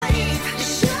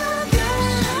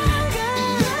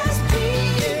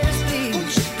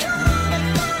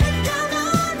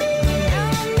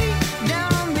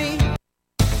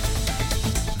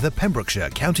the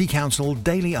Pembrokeshire County Council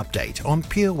Daily Update on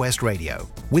Pure West Radio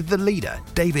with the leader,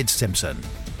 David Simpson.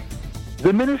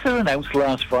 The Minister announced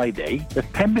last Friday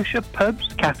that Pembrokeshire pubs,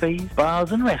 cafes,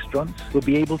 bars and restaurants will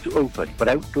be able to open for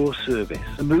outdoor service.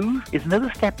 The move is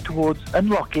another step towards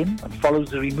unlocking and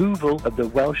follows the removal of the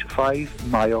Welsh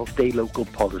 5-mile stay local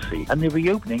policy and the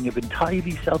reopening of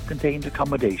entirely self-contained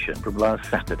accommodation from last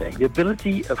Saturday. The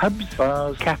ability of pubs,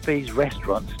 bars, cafes,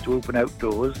 restaurants to open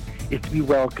outdoors is to be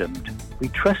welcomed. We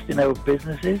trust in our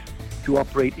businesses to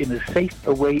operate in as safe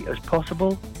a way as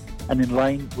possible and in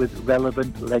line with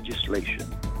relevant legislation.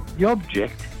 The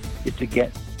object is to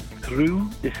get through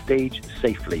this stage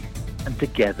safely and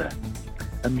together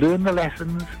and learn the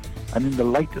lessons, and in the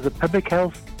light of the public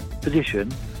health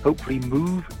position, hopefully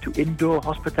move to indoor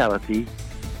hospitality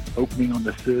opening on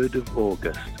the 3rd of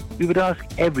August. We would ask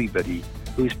everybody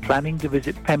who is planning to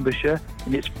visit Pembrokeshire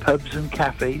in its pubs and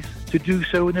cafes to do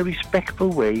so in a respectful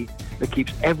way that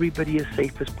keeps everybody as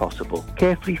safe as possible,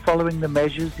 carefully following the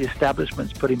measures the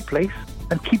establishments put in place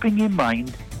and keeping in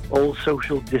mind all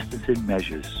social distancing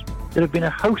measures. There have been a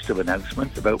host of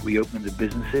announcements about reopening the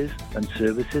businesses and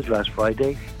services last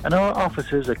Friday, and our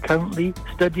officers are currently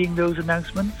studying those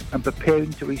announcements and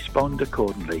preparing to respond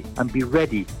accordingly and be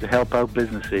ready to help our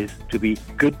businesses to be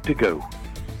good to go.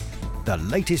 The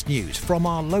latest news from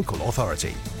our local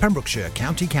authority, Pembrokeshire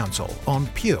County Council on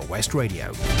Pure West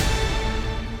Radio.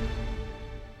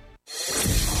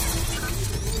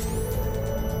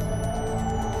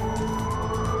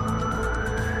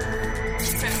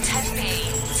 From Tenby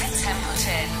to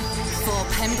Templeton. For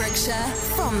Pembrokeshire,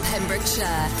 from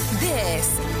Pembrokeshire,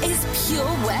 this is Pure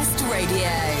West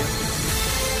Radio.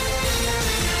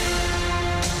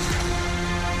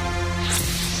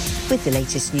 With the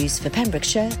latest news for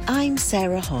Pembrokeshire, I'm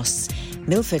Sarah Hoss.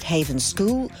 Milford Haven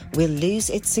School will lose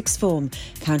its sixth form.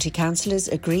 County councillors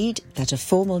agreed that a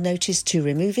formal notice to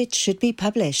remove it should be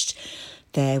published.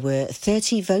 There were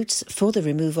 30 votes for the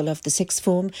removal of the sixth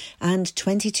form and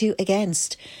 22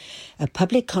 against. A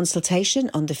public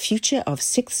consultation on the future of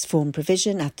sixth form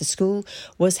provision at the school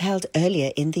was held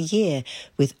earlier in the year,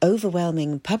 with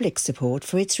overwhelming public support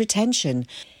for its retention.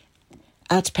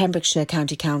 At Pembrokeshire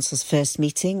County Council's first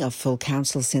meeting of full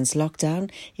council since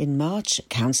lockdown in March,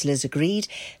 councillors agreed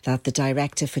that the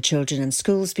Director for Children and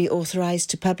Schools be authorised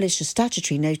to publish a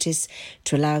statutory notice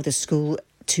to allow the school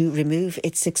to remove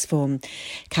its sixth form.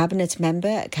 Cabinet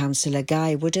member Councillor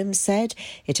Guy Woodham said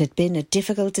it had been a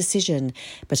difficult decision,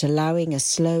 but allowing a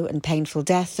slow and painful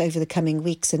death over the coming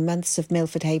weeks and months of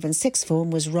Milford Haven sixth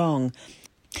form was wrong.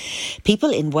 People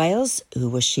in Wales who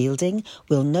were shielding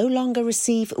will no longer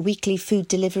receive weekly food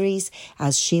deliveries,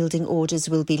 as shielding orders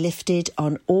will be lifted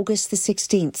on August the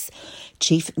 16th.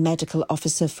 Chief Medical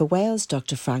Officer for Wales,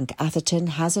 Dr Frank Atherton,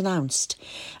 has announced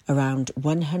around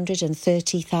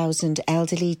 130,000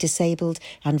 elderly, disabled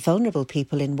and vulnerable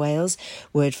people in Wales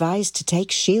were advised to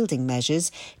take shielding measures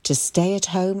to stay at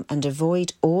home and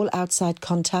avoid all outside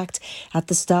contact at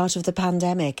the start of the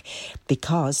pandemic,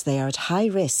 because they are at high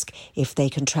risk if they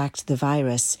contract the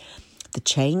virus. The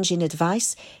change in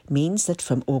advice means that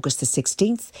from August the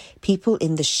 16th, people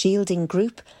in the shielding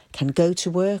group can go to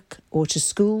work or to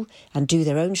school and do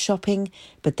their own shopping,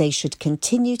 but they should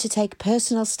continue to take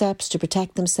personal steps to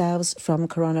protect themselves from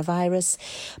coronavirus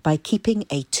by keeping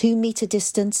a 2-metre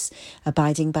distance,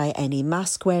 abiding by any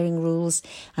mask-wearing rules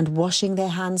and washing their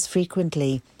hands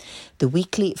frequently. The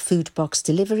weekly food box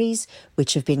deliveries,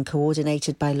 which have been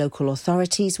coordinated by local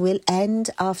authorities, will end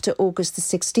after August the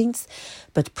 16th,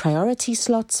 but priority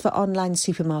slots for online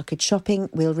supermarket shopping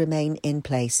will remain in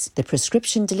place. The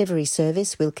prescription delivery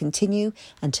service will continue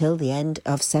until the end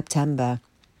of September.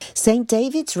 St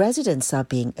David's residents are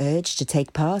being urged to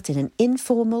take part in an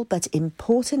informal but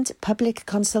important public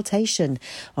consultation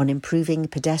on improving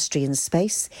pedestrian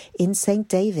space in St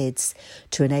David's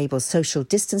to enable social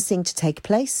distancing to take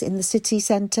place in the city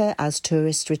centre as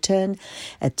tourists return.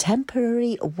 A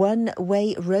temporary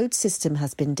one-way road system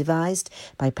has been devised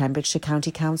by Pembrokeshire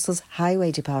County Council's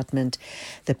Highway Department.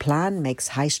 The plan makes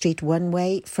High Street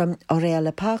one-way from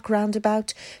Oriella Park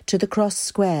roundabout to the Cross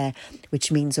Square,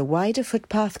 which means a wider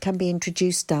footpath can be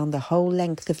introduced down the whole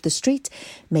length of the street,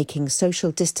 making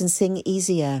social distancing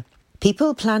easier.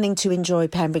 People planning to enjoy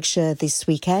Pembrokeshire this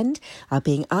weekend are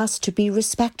being asked to be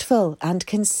respectful and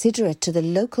considerate to the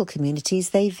local communities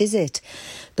they visit.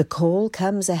 The call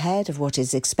comes ahead of what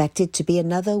is expected to be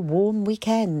another warm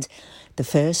weekend, the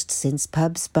first since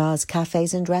pubs, bars,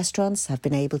 cafes and restaurants have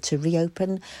been able to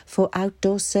reopen for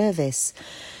outdoor service.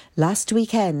 Last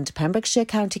weekend, Pembrokeshire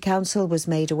County Council was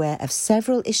made aware of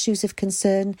several issues of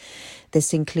concern.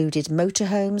 This included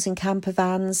motorhomes and camper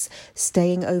vans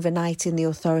staying overnight in the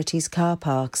authorities' car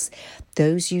parks.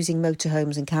 Those using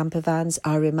motorhomes and camper vans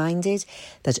are reminded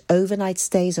that overnight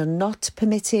stays are not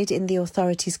permitted in the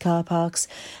authorities' car parks,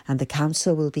 and the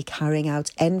council will be carrying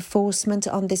out enforcement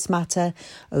on this matter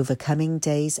over coming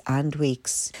days and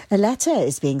weeks. A letter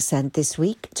is being sent this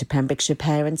week to Pembrokeshire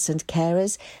parents and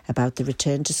carers about the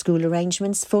return to school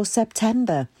arrangements for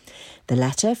September. The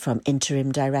letter from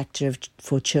Interim Director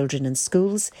for Children and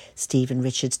Schools, Stephen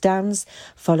Richards-Downs,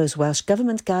 follows Welsh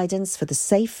Government guidance for the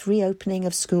safe reopening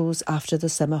of schools after the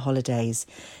summer holidays.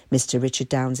 Mr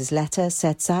Richard-Downs' letter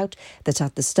sets out that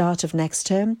at the start of next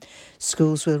term,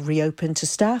 schools will reopen to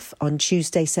staff on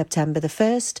Tuesday, September the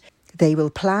 1st. They will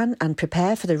plan and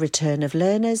prepare for the return of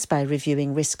learners by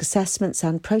reviewing risk assessments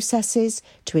and processes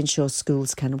to ensure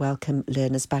schools can welcome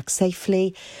learners back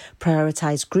safely,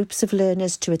 prioritise groups of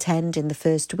learners to attend in the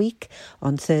first week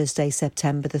on Thursday,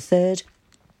 September the 3rd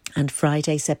and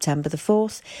Friday, September the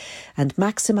 4th, and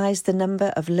maximise the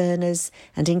number of learners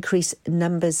and increase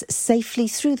numbers safely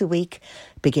through the week,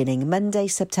 beginning Monday,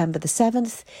 September the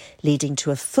 7th, leading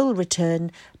to a full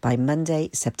return by Monday,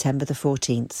 September the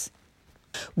 14th.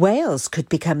 Wales could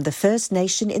become the first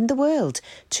nation in the world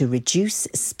to reduce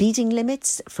speeding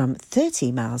limits from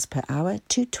 30 miles per hour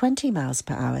to 20 miles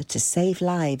per hour to save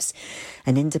lives.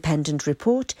 An independent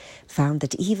report found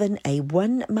that even a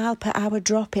 1 mile per hour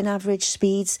drop in average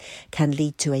speeds can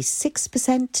lead to a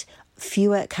 6%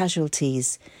 fewer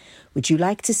casualties. Would you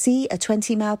like to see a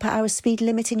 20 mile per hour speed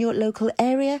limit in your local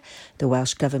area? The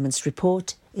Welsh Government's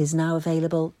report is now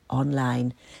available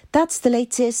online. That's the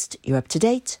latest. You're up to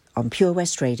date on Pure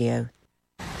West Radio.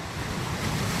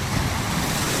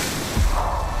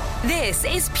 This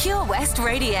is Pure West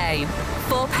Radio.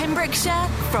 For Pembrokeshire,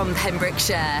 from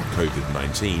Pembrokeshire.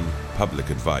 COVID-19 public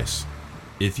advice.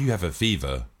 If you have a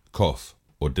fever, cough,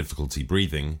 or difficulty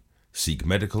breathing, seek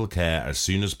medical care as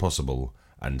soon as possible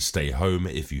and stay home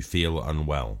if you feel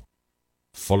unwell.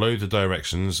 Follow the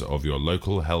directions of your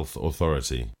local health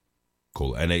authority.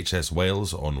 Call NHS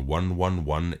Wales on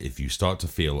 111 if you start to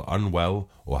feel unwell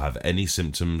or have any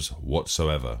symptoms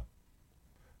whatsoever.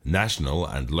 National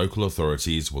and local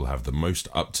authorities will have the most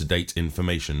up-to-date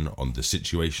information on the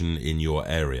situation in your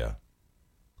area.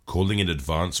 Calling in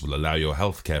advance will allow your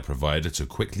healthcare provider to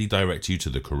quickly direct you to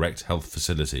the correct health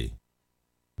facility.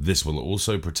 This will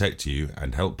also protect you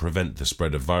and help prevent the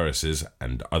spread of viruses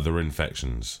and other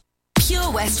infections.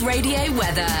 Pure West Radio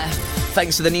weather.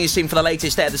 Thanks to the news team for the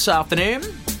latest there this afternoon.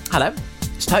 Hello,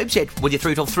 it's Tobes here with you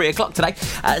through till 3 o'clock today.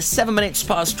 7 minutes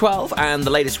past 12, and the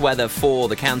latest weather for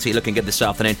the county looking good this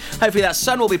afternoon. Hopefully that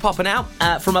sun will be popping out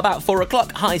from about 4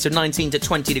 o'clock. Highs of 19 to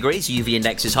 20 degrees. UV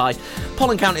index is high.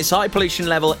 Pollen count is high. Pollution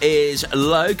level is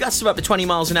low. Gusts of up to 20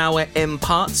 miles an hour in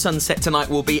parts. Sunset tonight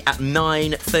will be at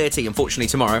 9:30. Unfortunately,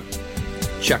 tomorrow,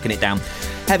 chucking it down.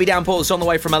 Heavy downpours on the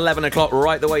way from 11 o'clock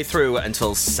right the way through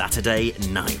until Saturday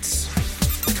night.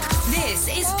 This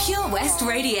is Pure West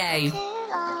Radio.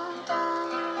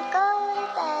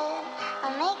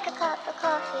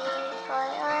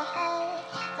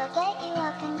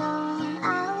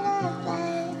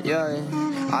 Yeah,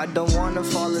 I don't wanna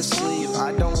fall asleep,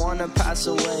 I don't wanna pass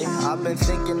away. I've been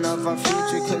thinking of our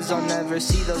future, cause I'll never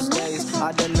see those days.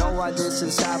 I don't know why this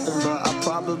has happened, but I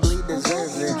probably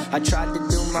deserve it. I tried to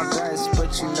do my best,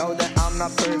 but you know that I'm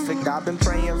not perfect. I've been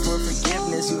praying for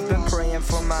forgiveness, you've been praying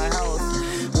for my health.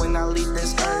 When I leave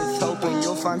this earth, hoping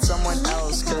you'll find someone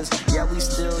else. Cause yeah, we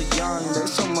still young,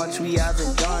 there's so much we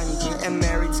haven't done. Getting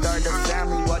married, start a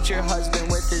family, watch your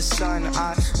husband with his son.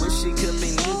 I wish it could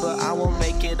be me, but I won't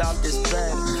make it off this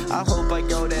bed. I hope I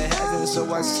go to heaven,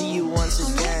 so I see you once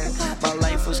again. My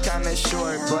life was kinda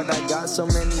short, but I got so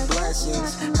many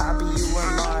blessings. Happy you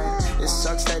were mine, it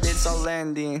sucks that it's all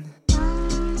ending. For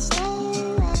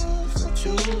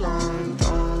too long,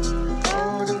 don't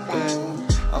go to bed.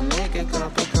 I'll make a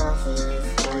cup of coffee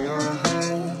for your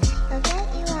head. I'll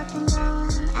get you up and down,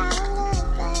 out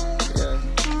of bed. Yeah,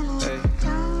 hey.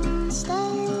 Don't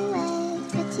stay awake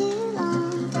for too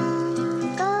long.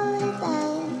 Don't go to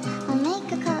bed. I'll make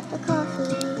a cup of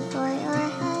coffee for your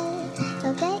head.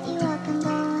 I'll get you up and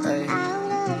down,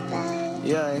 out of bed.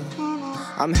 Yeah.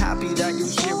 I'm happy that you're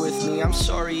here with me. I'm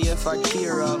sorry if I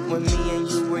tear up. When me and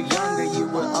you were younger, you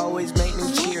would always make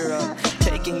me cheer up.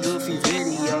 Taking goofy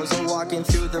videos and walking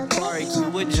through the park. You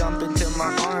would jump into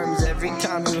my arms every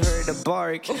time you heard a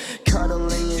bark.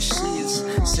 Cuddle in your sheets,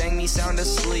 sang me sound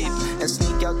asleep, and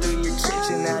sneak out through your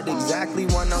kitchen at exactly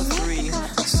 1:03.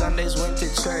 Sundays went to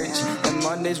church, and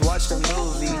Mondays watched a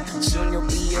movie. Soon you'll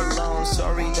be alone,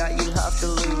 sorry that you have to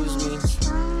lose me.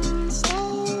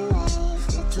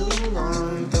 For too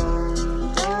long,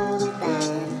 don't go to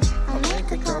bed. I'll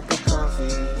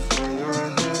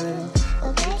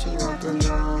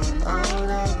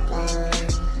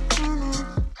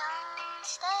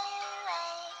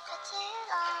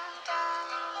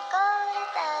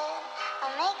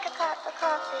make a cup of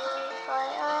coffee for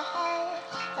your head.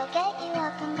 They'll get you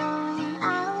up and going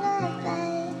out of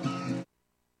bed.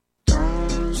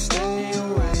 Don't stay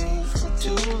awake for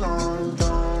too long.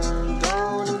 Don't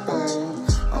go to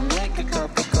bed. I'll make a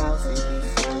cup of coffee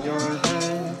for your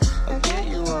head. I'll get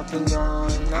you up and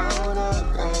going out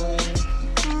of bed.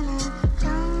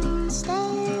 Don't stay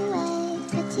awake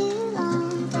for too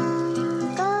long.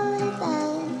 Don't go to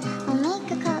bed. I'll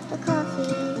make a cup of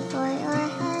coffee for your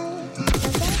head.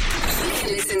 You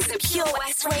can listen to Pure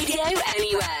West Radio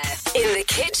anywhere. In the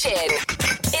kitchen,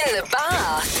 in the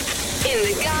bath, in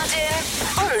the garden,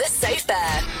 on the sofa,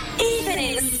 even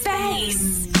in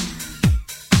space.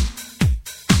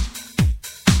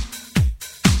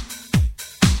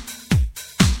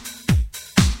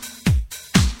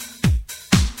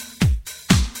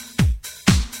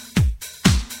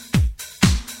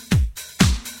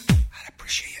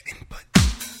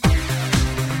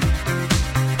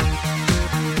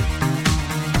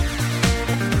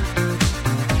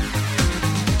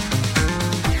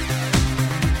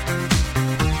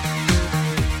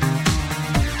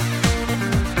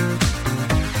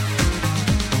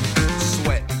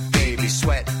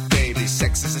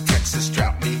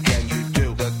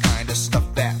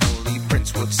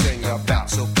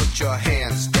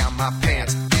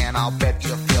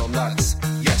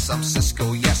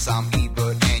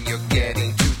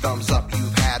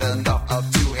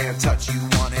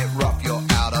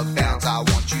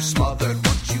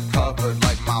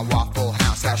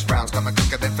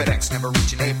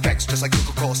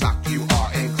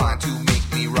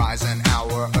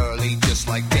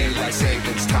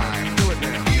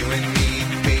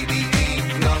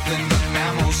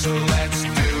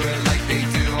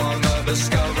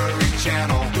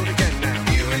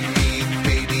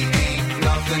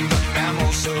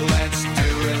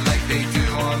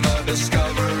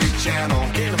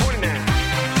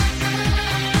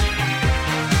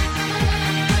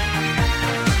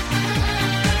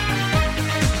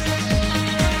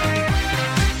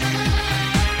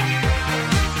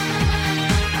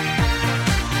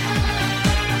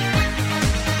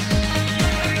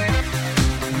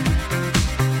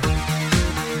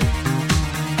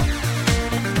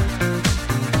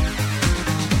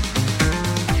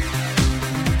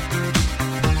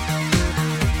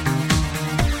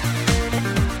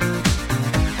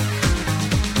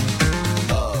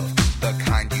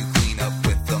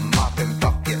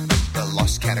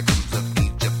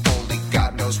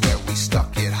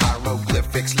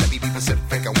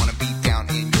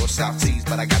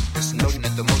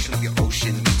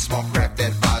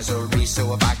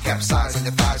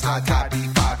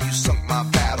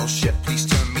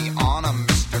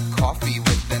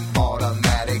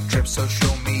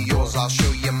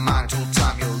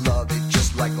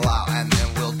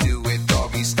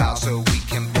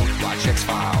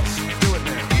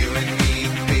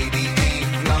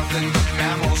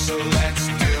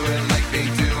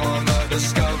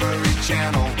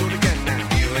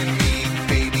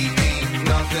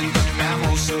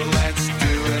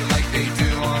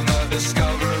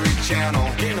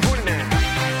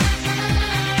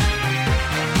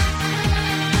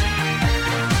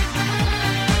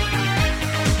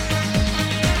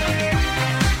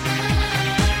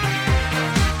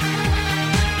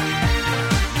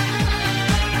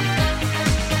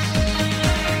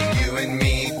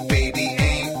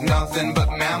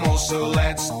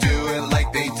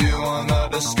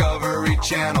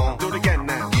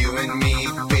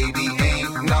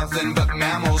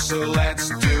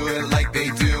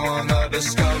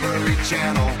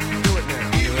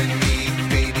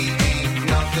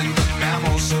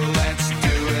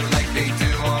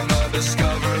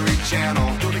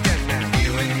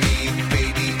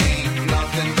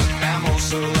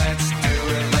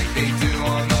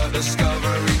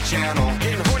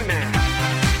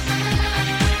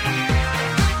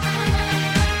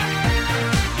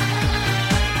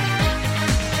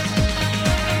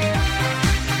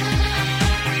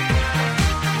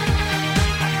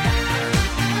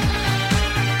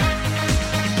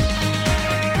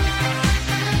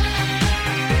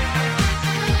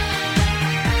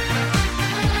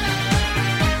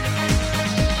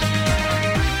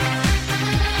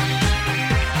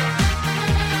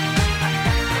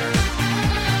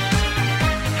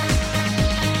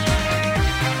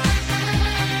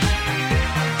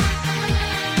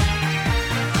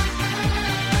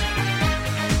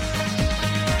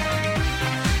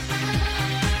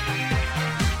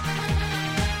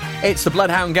 It's the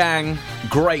Bloodhound Gang,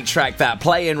 Great track that,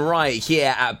 playing right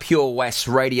here at Pure West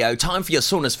Radio. Time for your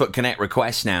Saundersfoot Connect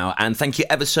request now, and thank you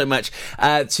ever so much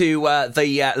to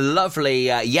the lovely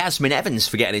Yasmin Evans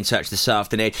for getting in touch this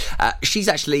afternoon. She's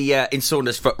actually in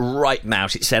Saundersfoot right now.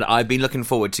 She said, I've been looking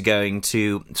forward to going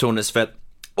to Saundersfoot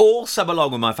all summer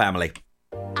long with my family.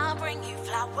 I'll bring you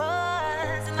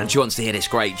flowers. And she wants to hear this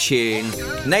great tune.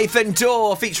 Nathan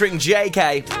Dorr featuring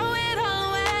JK. Throw it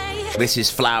away. This is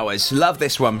Flowers. Love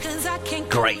this one. 'Cause I can't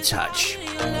Great touch.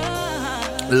 your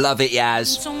love. Love it,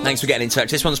 Yaz. Thanks for getting in touch.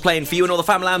 This one's playing for you and all the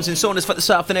family lambs in Saundersfoot this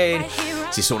afternoon.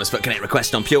 It's your Saundersfoot Connect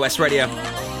request on Pure West Radio. And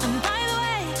by the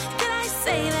way, did I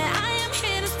say that I am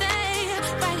here to stay?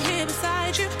 Right here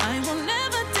beside you. I will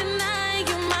never deny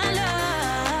you my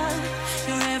love.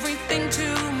 You're everything to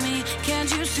me.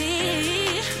 Can't you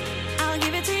see? I'll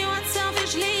give it to you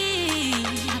unselfishly.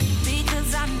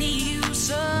 Because I need you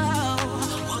so.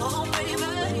 Oh, baby.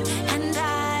 And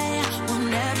I will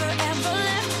never ever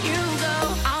let you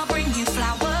go. I'll bring you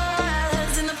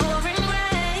flowers in the pouring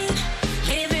rain.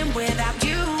 Living without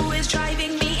you is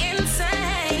driving me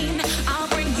insane. I'll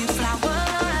bring you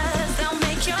flowers, they'll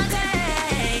make your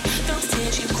day. Those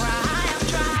tears you cry, I'll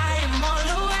dry them all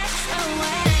away.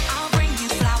 I'll bring you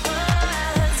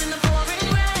flowers in the pouring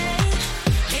rain.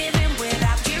 Living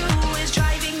without you is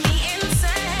driving me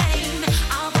insane.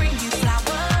 I'll bring you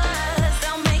flowers,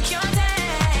 they'll make your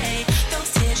day. Those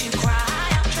tears you cry,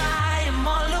 I'll dry them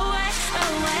all away.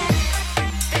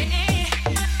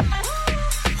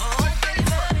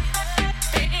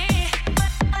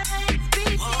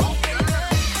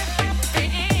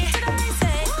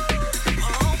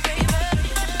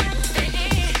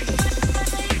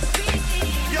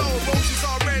 Yo, roses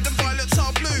are red and violets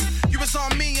are blue. You was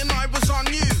on me and I was on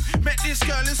you. Met this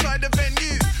girl inside the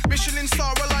venue. Michelin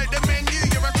star, I like the menu.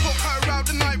 Yeah, I took her out,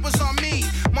 the night was on me.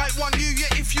 Might want you,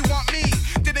 yeah, if you want me.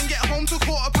 Didn't get home till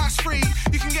 3:15.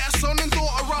 You can get a son and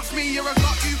daughter off me. Yeah, I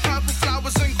got you purple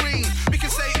flowers and green. We can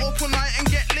stay up all night and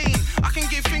get lean. I can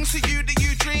give things to you that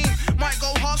you dream. Might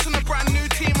go harsh on a brand new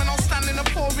team. And I'll stand in the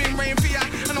pouring rain for ya.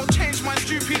 And I'll change my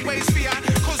stupid ways for ya.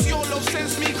 Cause your love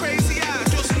sends me crazy. I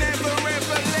just never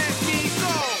ever let me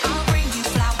go. I'll bring you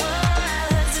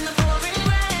flowers in the pouring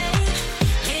rain.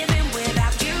 Living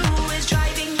without you is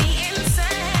driving me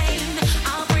insane.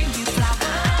 I'll bring you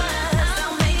flowers,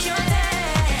 they'll make your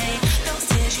day. Those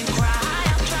tears you cry,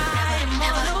 I'll dry them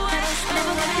all away.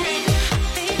 Never gonna leave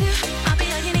you. I'll be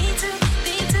all you need to.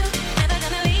 Never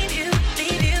gonna leave you.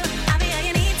 I'll be all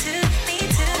you need to.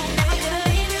 Never gonna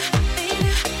leave you.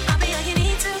 I'll be all you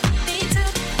need to.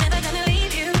 Never gonna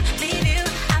leave you.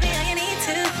 I'll be all you need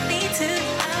to.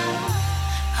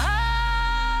 Oh,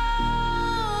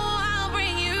 I'll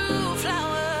bring you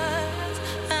flowers.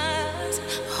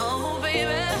 Oh,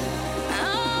 baby.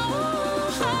 Oh,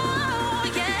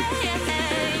 yeah.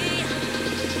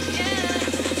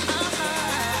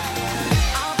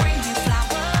 I'll bring you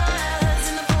flowers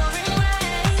in the pouring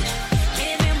rain.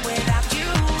 Living without you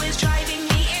is driving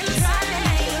me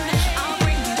insane. I'll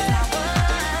bring you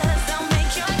flowers, they'll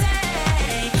make your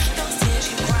day. Those tears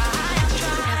you cry, I'll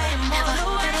dry them all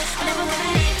away. Never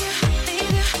gonna leave you.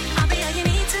 I'll be all you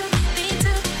need to.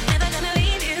 Never gonna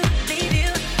leave you.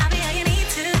 I'll be all you need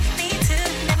to.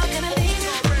 Never gonna leave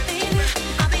you.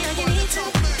 I'll be all you need to.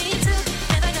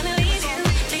 Never gonna leave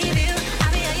you.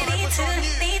 I'll be all you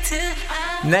need to.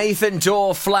 Nathan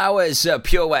Dorr, Flowers,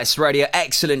 Pure West Radio.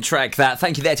 Excellent track that.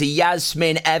 Thank you there to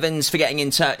Yasmin Evans for getting in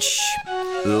touch.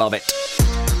 Love it.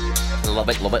 Love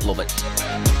it.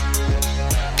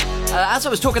 As I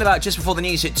was talking about just before the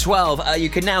news at 12, you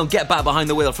can now get back behind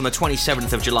the wheel from the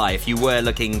 27th of July if you were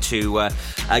looking to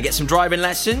get some driving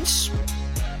lessons.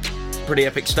 Pretty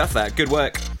epic stuff, that. Good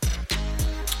work.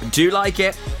 Do like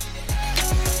it.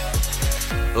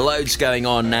 Loads going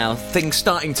on now. Things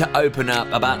starting to open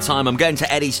up. About time. I'm going to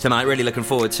Eddie's tonight. Really looking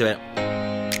forward to it.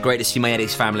 Great to see my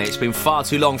Eddie's family. It's been far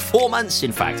too long. 4 months,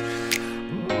 in fact.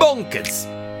 Bonkers.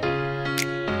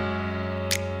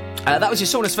 That was your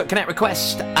Saundersfoot Connect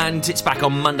request, and it's back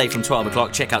on Monday from 12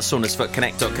 o'clock. Check out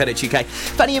saundersfootconnect.co.uk.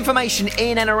 For any information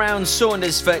in and around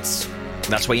Saundersfoot,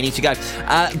 that's where you need to go.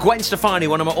 Gwen Stefani,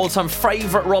 one of my all-time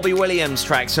favourite Robbie Williams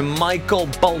tracks, and Michael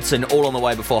Bolton, all on the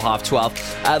way before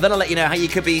 12:30. Then I'll let you know how you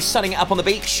could be sunning it up on the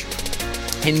beach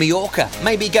in Mallorca,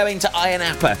 maybe going to Ayia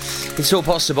Napa. It's all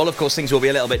possible. Of course, things will be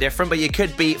a little bit different, but you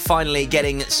could be finally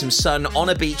getting some sun on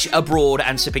a beach abroad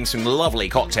and sipping some lovely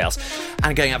cocktails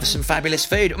and going out for some fabulous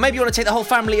food. Maybe you want to take the whole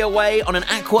family away on an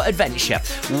aqua adventure.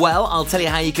 Well, I'll tell you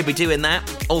how you could be doing that,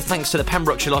 all thanks to the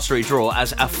Pembrokeshire Lottery draw,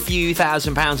 as a few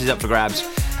 £1,000s is up for grabs.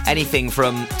 Anything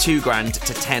from £2,000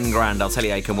 to £10,000. I'll tell you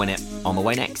how you can win it on the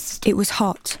way next. It was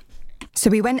hot,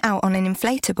 so we went out on an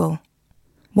inflatable.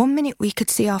 One minute we could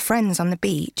see our friends on the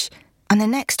beach, and the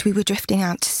next we were drifting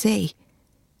out to sea.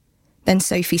 Then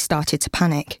Sophie started to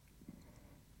panic.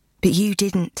 But you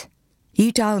didn't.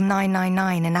 You dialed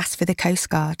 999 and asked for the Coast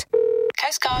Guard.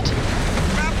 Coast Guard.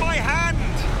 Grab my hand!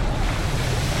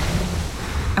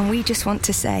 And we just want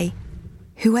to say,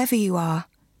 whoever you are,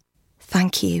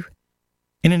 thank you.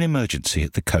 In an emergency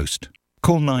at the coast,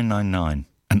 call 999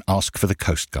 and ask for the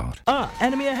Coast Guard. Ah,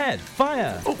 enemy ahead.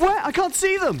 Fire. Oh, where? I can't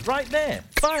see them. Right there.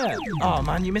 Fire. Oh,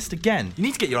 man, you missed again. You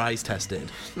need to get your eyes tested.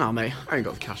 Nah, mate, I ain't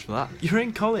got the cash for that. You're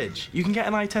in college. You can get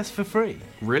an eye test for free.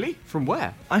 Really? From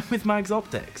where? I'm with Mags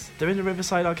Optics. They're in the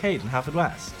Riverside Arcade in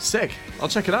Haverfordwest. Sick. I'll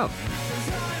check it out.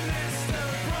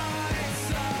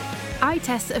 Eye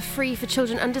tests are free for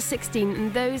children under 16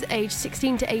 and those aged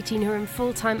 16 to 18 who are in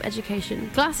full-time education.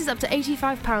 Glasses up to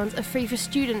 £85 are free for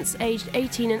students aged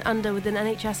 18 and under with an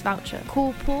NHS voucher.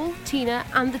 Call Paul, Tina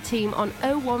and the team on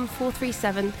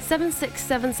 01437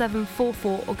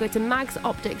 767744 or go to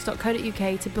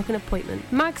magsoptics.co.uk to book an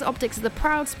appointment. Mags Optics are the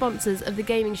proud sponsors of the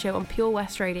gaming show on Pure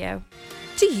West Radio.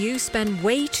 Do you spend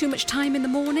way too much time in the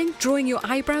morning drawing your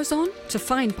eyebrows on to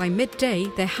find by midday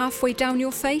they're halfway down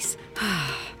your face?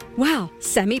 Well,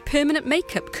 semi-permanent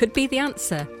makeup could be the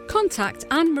answer. Contact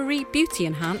Anne-Marie Beauty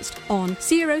Enhanced on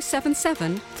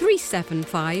 077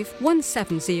 375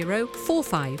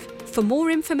 17045 for more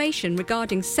information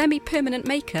regarding semi-permanent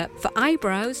makeup for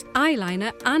eyebrows,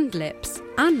 eyeliner and lips.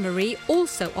 Anne-Marie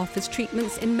also offers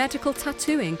treatments in medical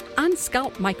tattooing and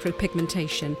scalp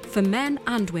micropigmentation for men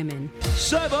and women.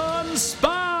 7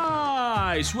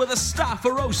 Spice, where the staff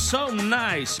are oh so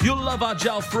nice. You'll love our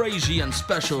jalfrezi and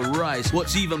special rice.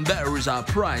 What's even better is our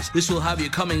price. This will have you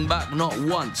coming back not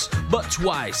once, but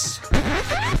twice.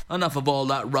 Enough of all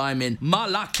that rhyming.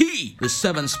 Malaki! The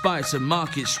 7 Spice of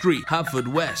Market Street,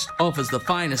 Haverfordwest, offers the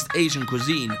finest Asian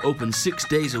cuisine, open 6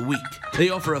 days a week. They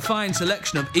offer a fine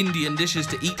selection of Indian dishes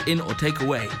to eat in or take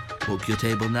away. Book your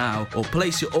table now or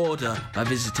place your order by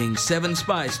visiting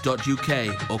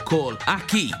 7spice.uk or call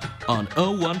Aki on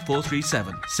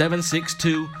 01437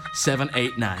 762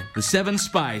 789. The 7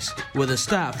 Spice, where the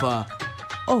staff are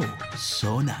oh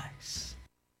so nice.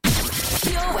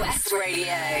 Pure West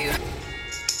Radio.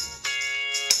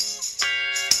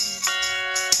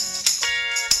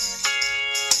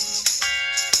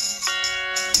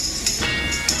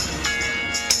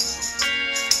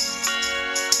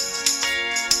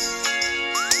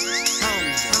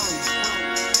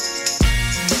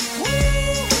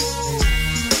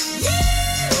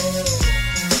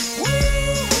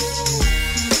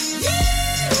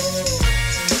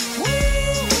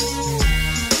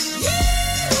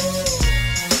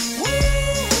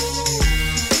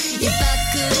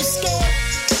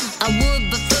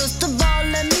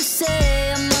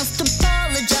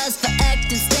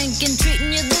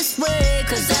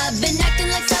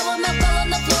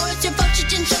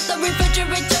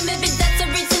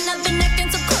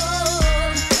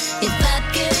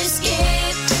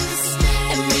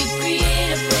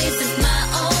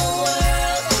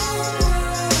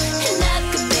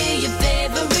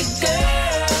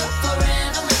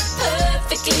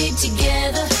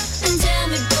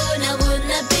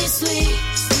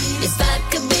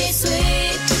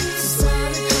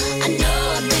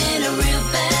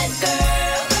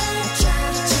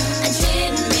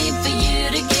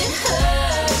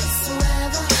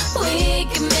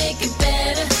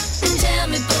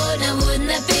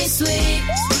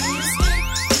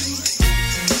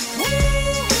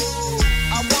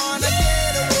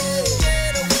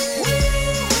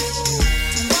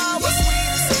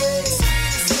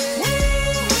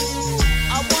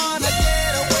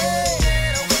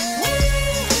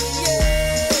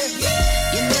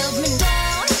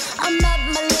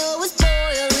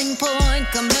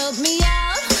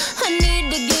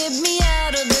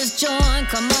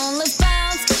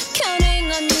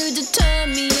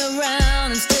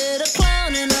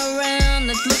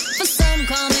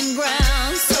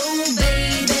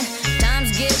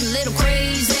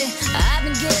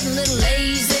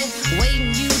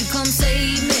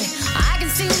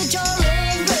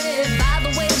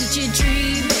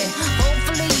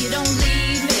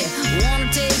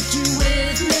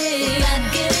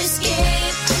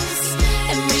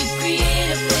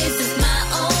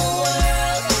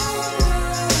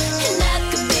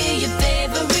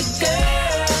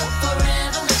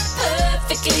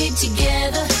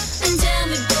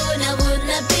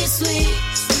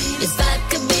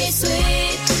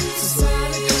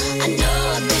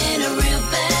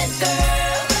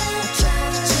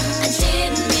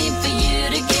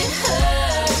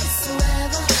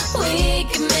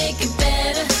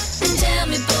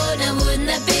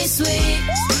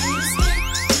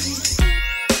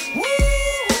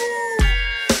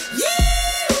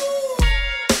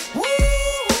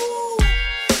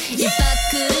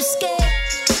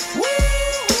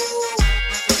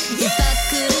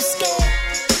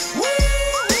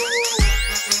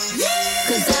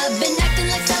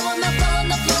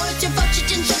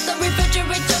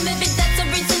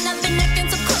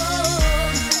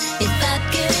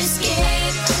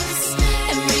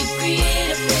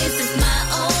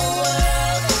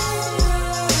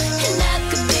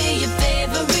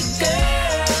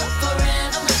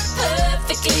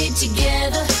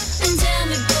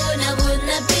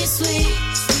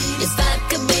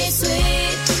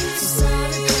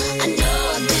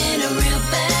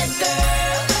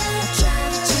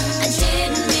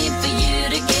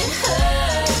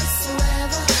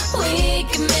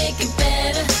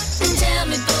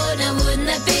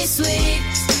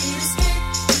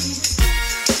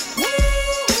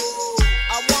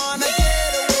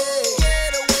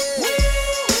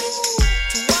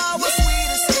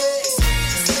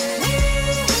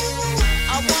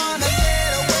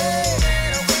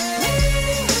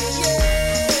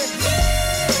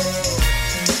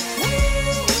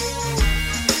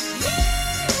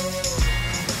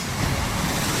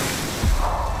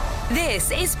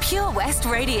 West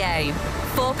Radio.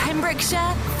 For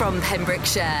Pembrokeshire, from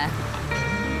Pembrokeshire.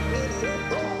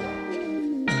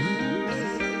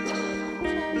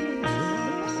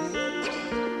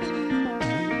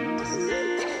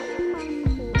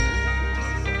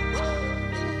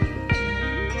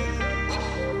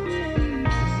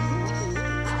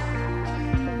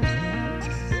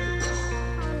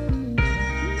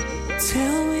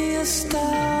 Tell me a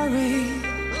story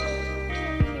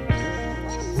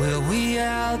where we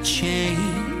all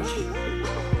change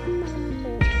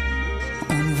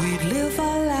and we live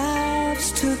our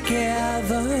lives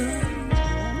together.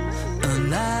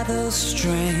 Another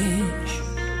strange.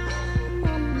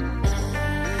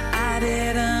 I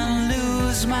didn't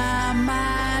lose my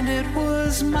mind, it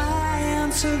was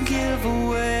mine to give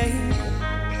away.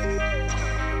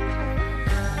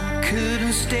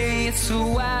 Couldn't stay to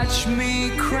watch me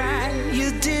cry.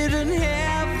 You didn't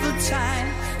have the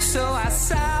time, so I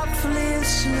softly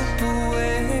slip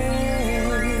away.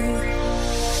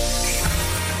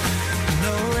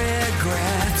 No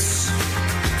regrets,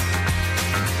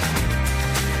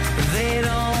 they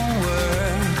don't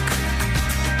work.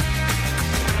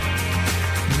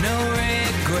 No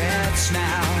regrets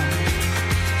now,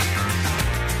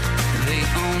 they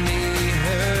only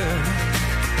hurt.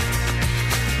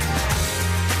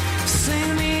 Sing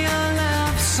me a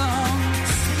love song,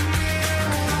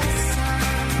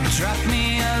 drop me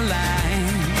a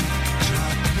line.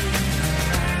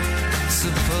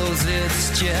 Suppose it's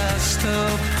just a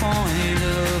point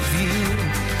of view,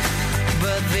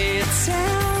 but they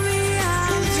tell me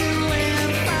I'm doing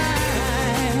fine.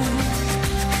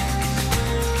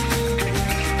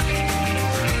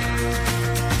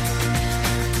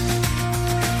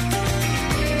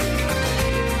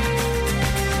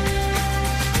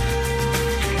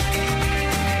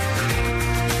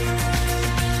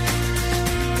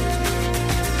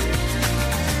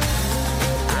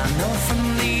 From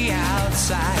the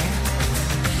outside,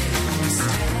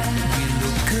 we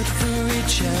look good for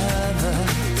each other.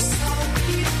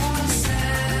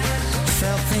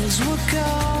 Felt things were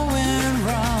going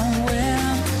wrong when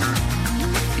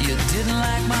you didn't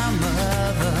like my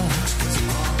mother.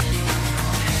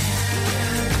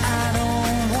 I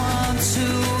don't want to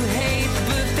hate,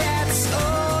 but that's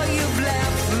all you've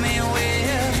left me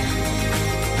with.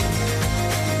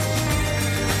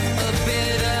 A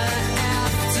bitter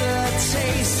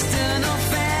taste and a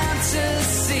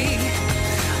fantasy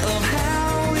of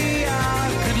how we all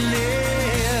could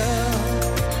live.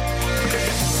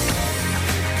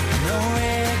 No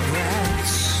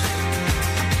regrets,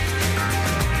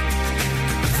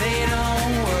 they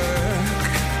don't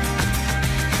work.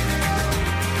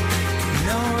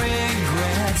 No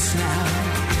regrets now,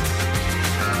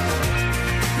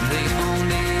 they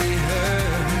only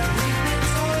hurt.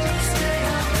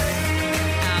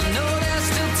 I know they're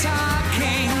still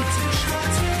talking,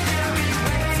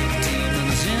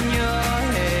 demons in your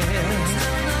head.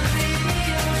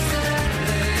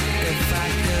 If I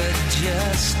could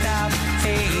just stop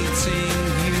hating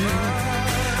you,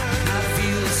 I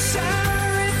feel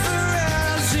sorry for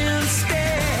us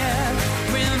instead.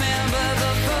 Remember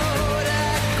the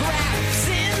photographs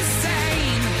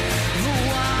insane, the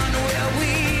one where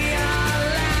we all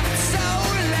laughed so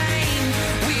lame.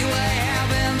 We were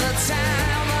having the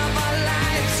time of our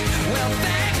lives. Well,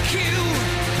 thank you,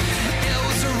 it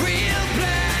was a real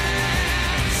blast.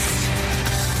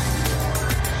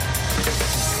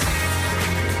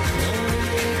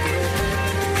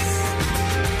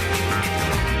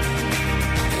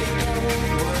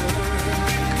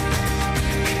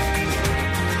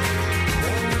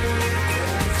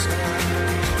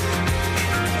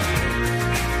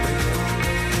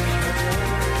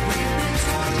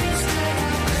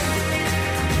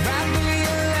 Write me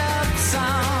a love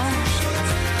song,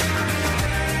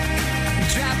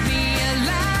 drop me a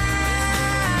line.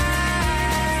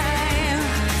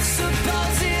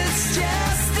 Suppose it's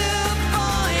just a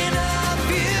point of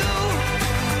view,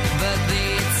 but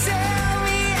they tell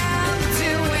me I'm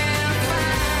doing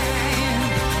fine.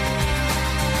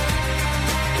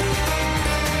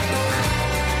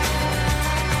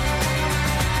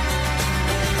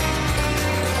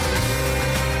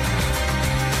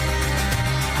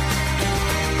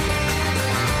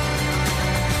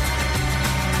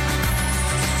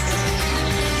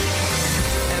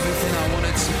 Everything I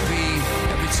wanted to be,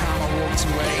 every time I walked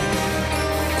away,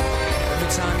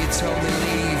 every time you told me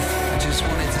leave, I just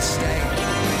wanted to stay.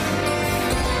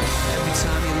 Every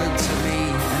time you looked at me,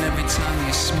 and every time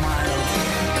you smiled,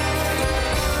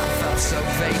 I felt so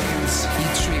vacant, you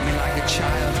treat me like a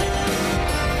child.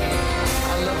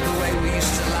 I love the way we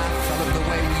used to laugh, I love the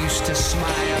way we used to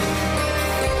smile.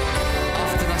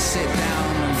 Often I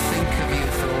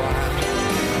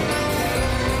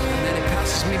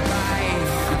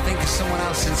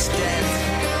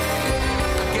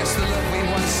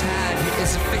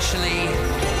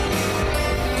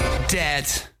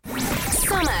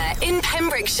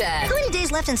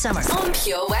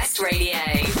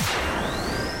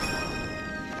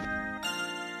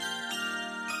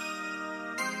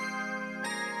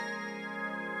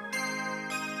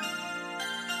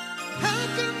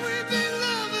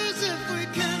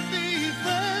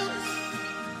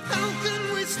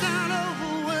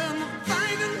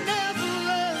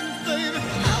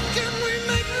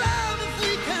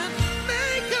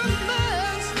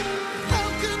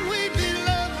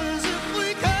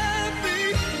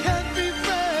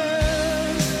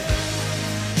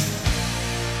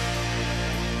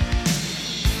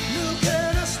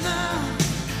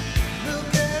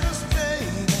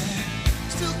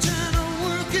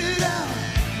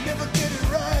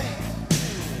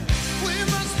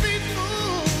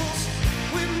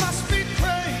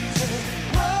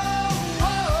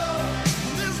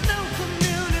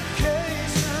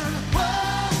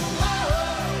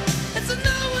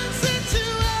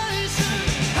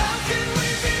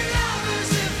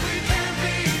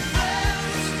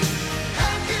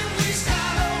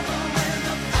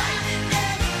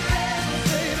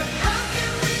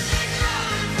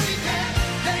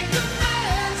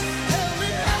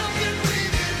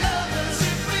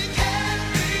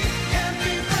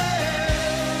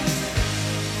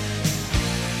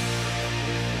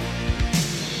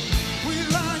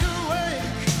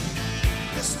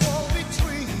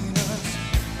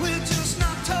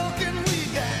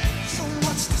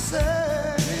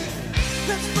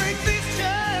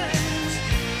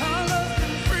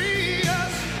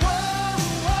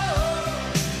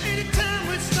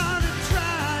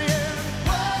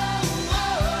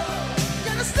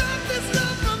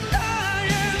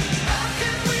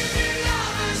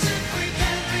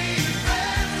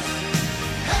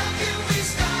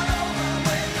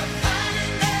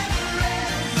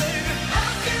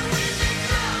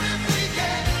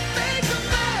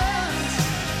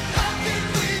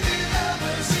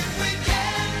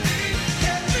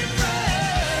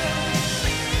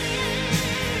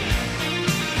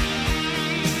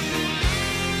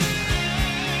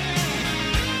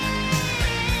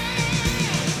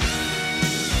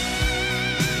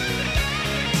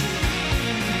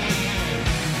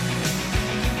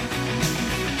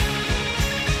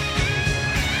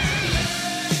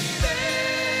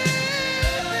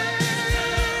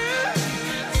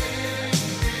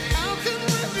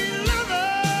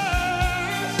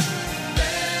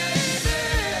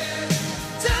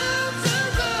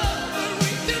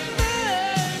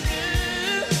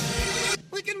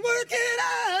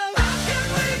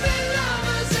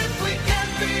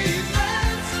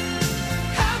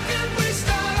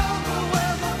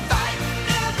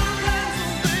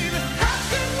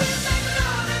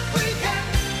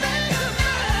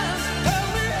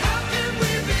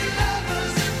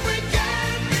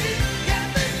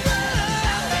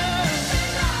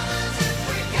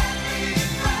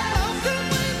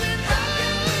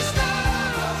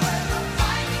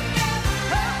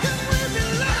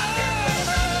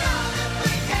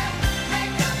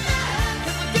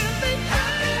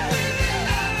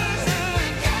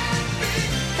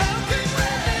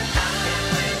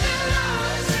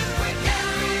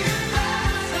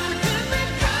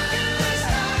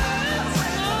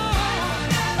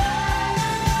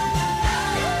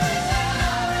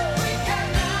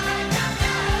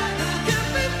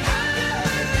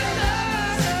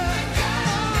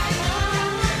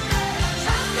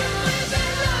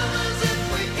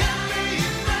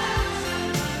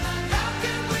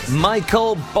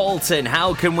Michael Bolton,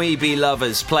 How Can We Be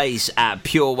Lovers, plays at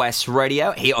Pure West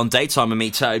Radio, here on Daytime with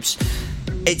me, Tobes.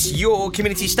 It's your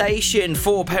community station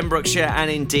for Pembrokeshire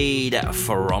and indeed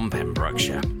from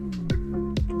Pembrokeshire.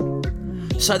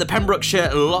 So the Pembrokeshire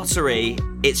Lottery,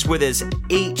 it's with us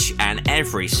each and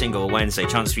every single Wednesday.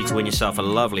 Chance for you to win yourself a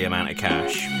lovely amount of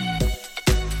cash.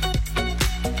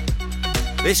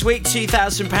 This week,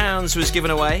 £2,000 was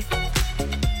given away.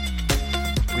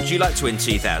 Would you like to win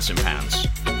 £2,000?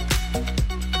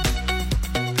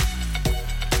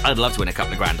 I'd love to win a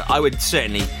couple of grand. I would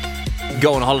certainly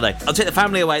go on holiday. I'll take the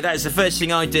family away. That is the first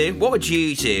thing I'd do. What would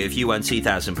you do if you won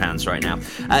 £2,000 right now?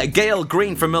 Gail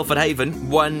Green from Milford Haven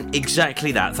won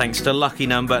exactly that, thanks to lucky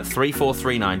number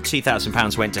 3439.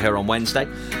 £2,000 went to her on Wednesday.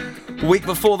 Week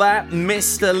before that,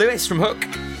 Mr. Lewis from Hook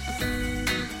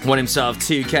won himself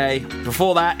 2k.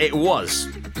 Before that, it was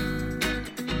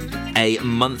a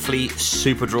monthly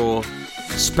super draw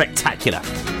spectacular.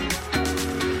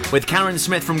 with Karen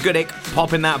Smith from Goodwick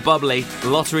popping that bubbly.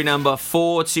 Lottery number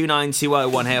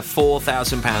 429201 here,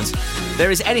 £4,000. There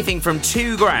is anything from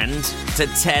 £2,000 to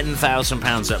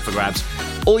 £10,000 up for grabs.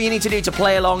 All you need to do to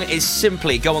play along is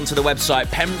simply go onto the website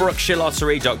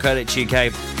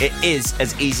pembrokeshirelottery.co.uk. It is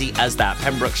as easy as that,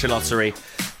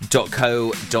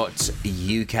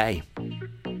 pembrokeshirelottery.co.uk.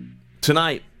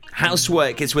 Tonight,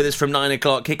 Housework is with us from 9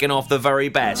 o'clock, kicking off the very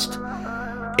best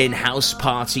in house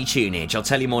party tunage. I'll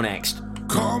tell you more next.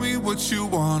 Call me what you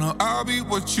wanna, I'll be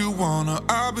what you wanna.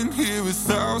 I've been here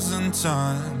 1,000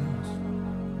 times.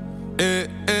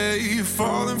 You're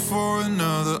falling for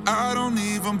another, I don't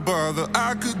even bother.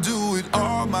 I could do it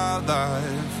all my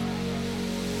life.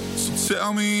 So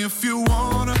tell me if you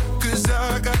wanna, cause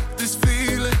I got this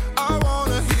feeling. I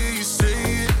wanna hear you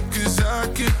say it, cause I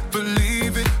can't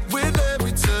believe it. With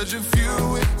every touch of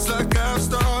you, it's like I've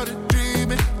started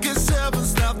dreaming. Guess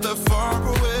heaven's not that far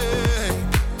away.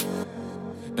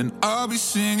 And I'll be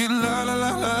singing la la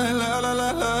la la la la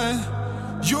la la.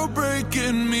 You're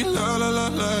breaking me la la la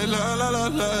la la la la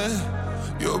la.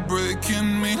 You're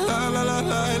breaking me la la la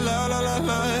la la la la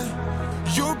la.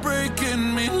 You're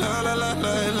breaking me la la la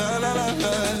la la la la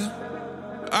la.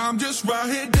 I'm just right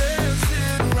here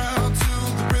dancing around to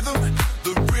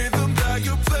the rhythm that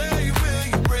you play when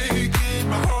you're breaking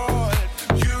my heart.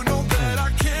 You know that I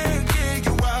can't get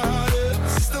you out of the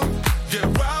system. Yeah,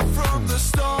 right from the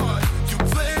start, you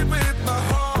played with my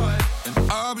heart, and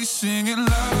I'll be singing la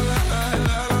la la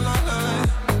la la la la.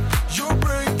 You're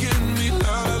breaking me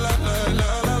la la la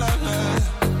la la la la.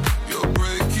 You're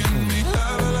breaking me la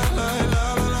la la la la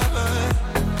la la.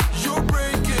 You're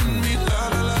breaking me la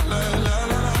la la la la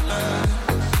la la.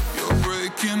 You're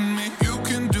breaking me. You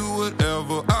can do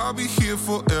whatever. I'll be here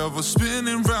forever,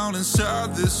 spinning round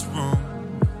inside this room.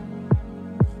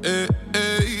 Hey,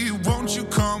 hey, won't you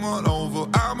come on over?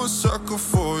 I'm a sucker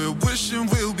for you, wishing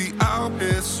we'll be out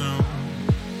here soon.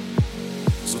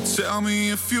 So tell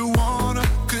me if you wanna,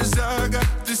 cause I got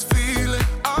this feeling.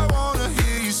 I wanna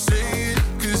hear you say it,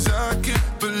 cause I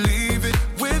can't believe it.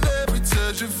 With every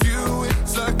touch of you,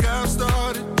 it's like I've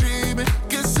started dreaming.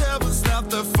 Guess heaven's not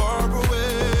that far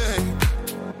away.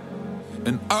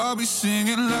 And I'll be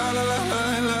singing la la la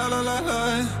la la la la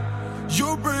la.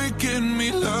 You're breaking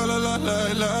me la la la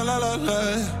la la la la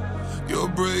la. You're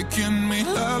breaking me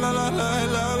la la la la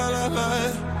la la la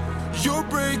la. You're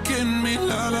breaking me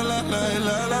la la la la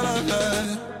la la la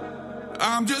la.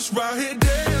 I'm just right here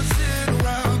dancing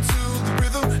around to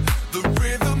the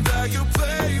rhythm that you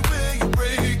play when you're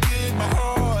breaking my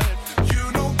heart.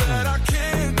 You know that I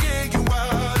can't get you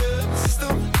out of the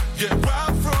system. Yeah,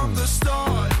 right from the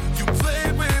start, you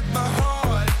played with my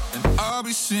heart, and I'll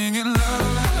be singing la la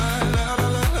la la la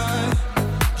la la.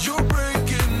 You're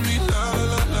breaking me la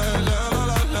la la la la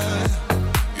la la.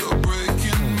 You're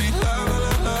breaking me la la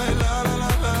la la la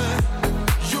la la.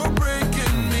 You're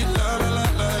breaking me la la la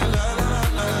la la la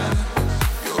la.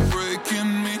 You're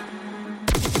breaking me.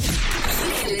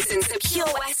 You can listen to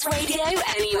Pure West Radio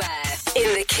anywhere. In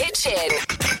the kitchen,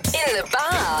 in the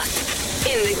bar,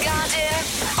 in the garden,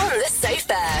 on the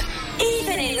sofa,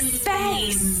 even in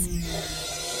space.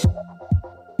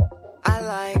 I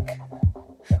like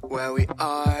where we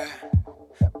are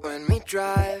when we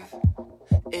drive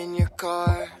in your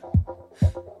car.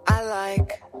 I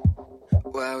like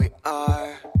where we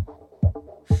are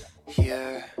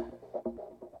here.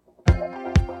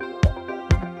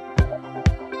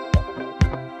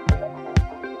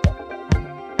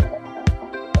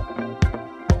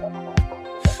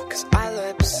 Cause our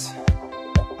lips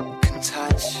can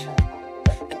touch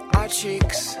and our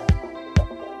cheeks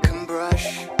can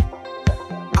brush.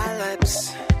 Our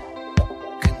lips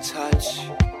can touch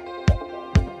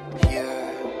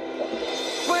here.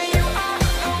 When you are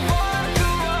the one who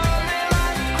only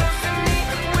lies close to me,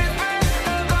 whispers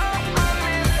about I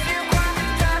miss you quite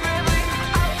terribly.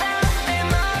 I fell in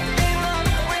love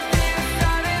with you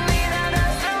suddenly. That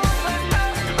is so fucked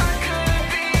up. I could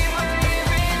be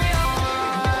believing your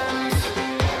arms.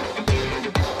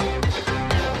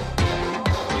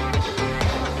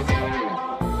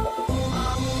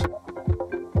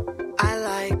 I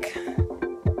like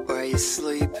where you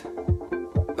sleep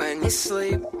when you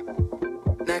sleep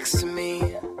next to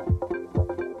me.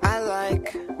 I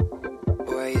like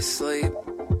where you sleep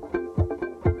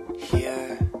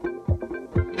here.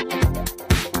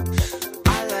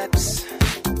 Our lips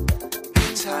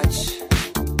can touch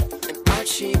and our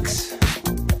cheeks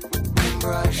can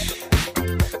brush.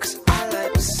 Cause our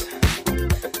lips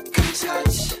can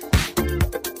touch.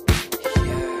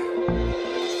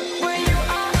 When you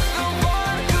are the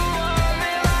one who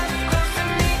only lies close to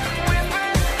me,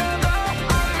 whispers about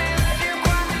I miss you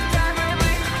quite terribly.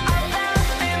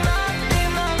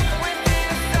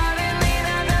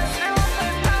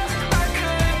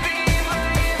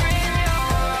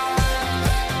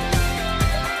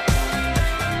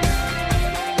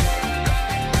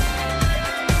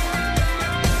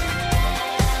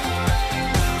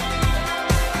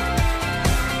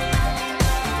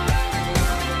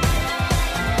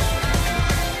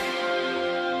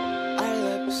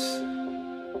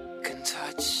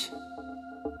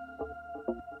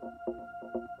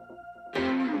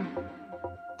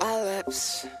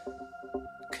 lips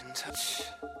can touch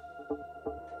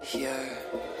you.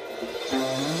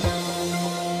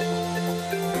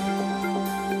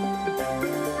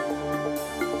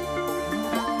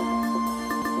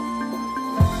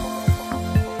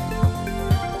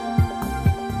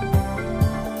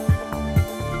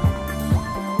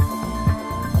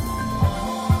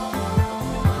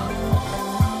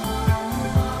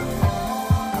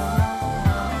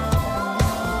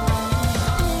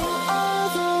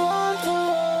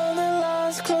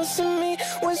 Close to me,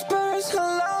 whispers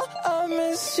hello, I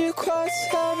miss you quite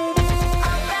heavily.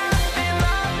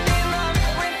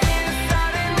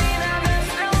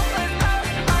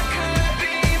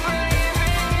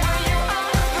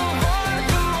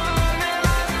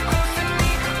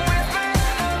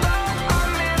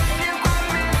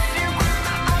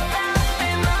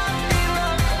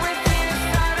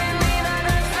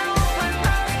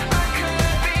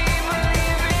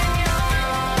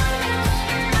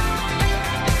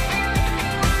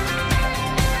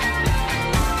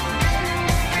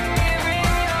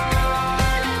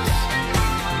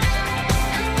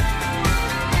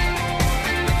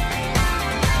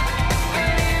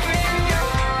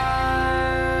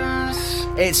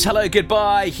 It's Hello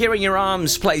Goodbye, Hearing Your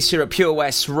Arms, plays here at Pure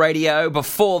West Radio.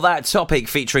 Before that, Topic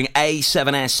featuring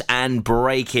A7S and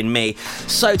Breaking Me.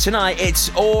 So tonight, it's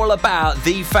all about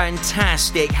the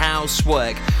fantastic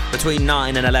housework between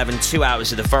 9 and 11, 2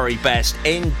 hours of the very best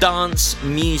in dance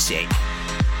music.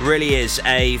 Really is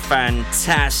a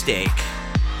fantastic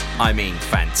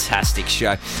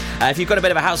show. If you've got a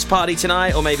bit of a house party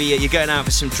tonight, or maybe you're going out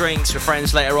for some drinks with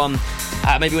friends later on,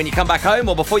 maybe when you come back home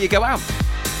or before you go out,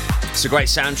 it's a great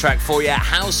soundtrack for you.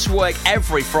 Housework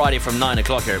every Friday from 9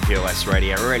 o'clock here at Pure West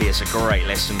Radio. It really is a great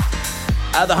listen.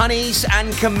 The Honeys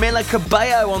and Camila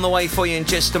Cabello on the way for you in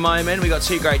just a moment. We've got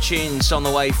two great tunes on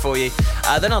the way for you.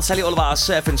 Then I'll tell you all about our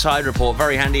Surf and Tide report.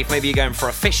 Very handy if maybe you're going for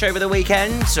a fish over the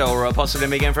weekend, or possibly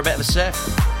maybe going for a bit of a surf.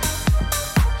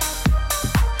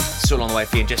 It's all on the way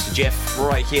for you in just a jiff,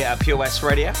 right here at Pure West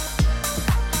Radio.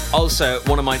 Also,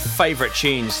 one of my favourite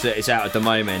tunes that is out at the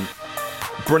moment.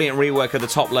 Brilliant rework of the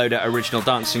Top Loader original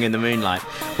Dancing in the Moonlight.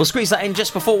 We'll squeeze that in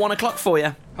just before 1 o'clock for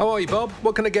you. How are you, Bob?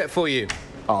 What can I get for you?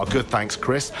 Oh, good, thanks,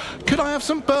 Chris. Could I have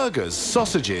some burgers,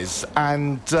 sausages,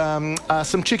 and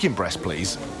some chicken breast,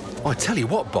 please? I tell you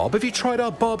what, Bob, have you tried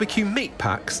our barbecue meat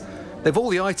packs? They've all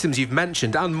the items you've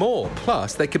mentioned and more.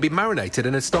 Plus, they can be marinated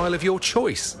in a style of your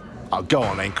choice. Oh, go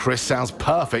on then, Chris. Sounds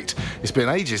perfect. It's been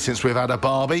ages since we've had a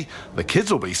barbie. The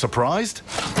kids will be surprised.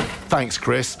 Thanks,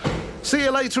 Chris. See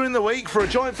you later in the week for a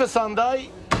joint for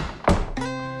Sunday.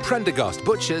 Prendergast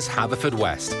Butchers,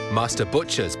 Haverfordwest. Master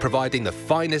Butchers, providing the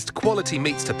finest quality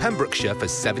meats to Pembrokeshire for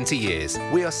 70 years.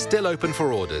 We are still open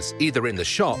for orders, either in the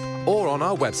shop or on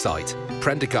our website,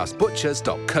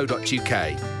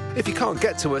 prendergastbutchers.co.uk. If you can't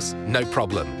get to us, no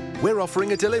problem. We're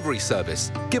offering a delivery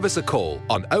service. Give us a call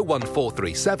on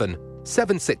 01437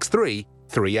 763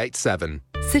 387.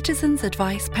 Citizens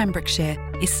Advice Pembrokeshire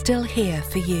is still here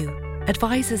for you.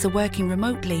 Advisors are working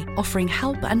remotely, offering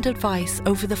help and advice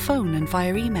over the phone and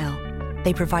via email.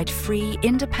 They provide free,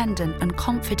 independent and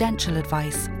confidential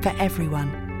advice for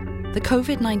everyone. The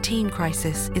COVID-19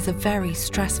 crisis is a very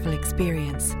stressful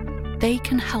experience. They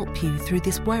can help you through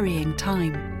this worrying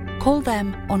time. Call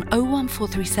them on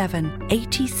 01437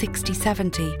 80 60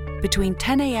 70 between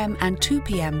 10 a.m. and 2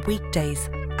 p.m. weekdays.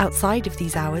 Outside of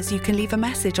these hours, you can leave a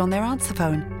message on their answer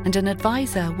phone and an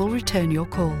advisor will return your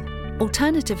call.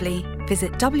 Alternatively,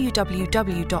 visit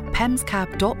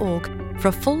www.pemscab.org for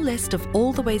a full list of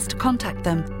all the ways to contact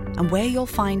them and where you'll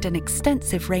find an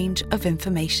extensive range of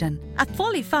information. At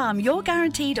Folly Farm, you're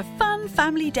guaranteed a fun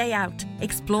family day out.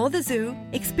 Explore the zoo,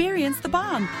 experience the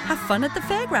barn, have fun at the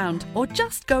fairground, or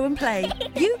just go and play.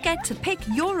 You get to pick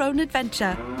your own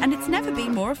adventure, and it's never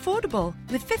been more affordable.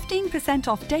 With 15%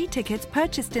 off day tickets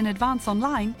purchased in advance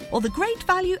online, or the great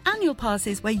value annual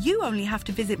passes where you only have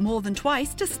to visit more than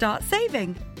twice to start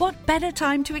saving. What better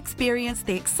time to experience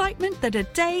the excitement that a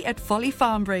day at Folly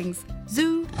Farm brings?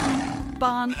 Zoo,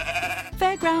 barn,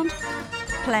 fairground,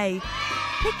 play.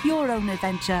 Pick your own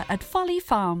adventure at Folly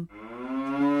Farm.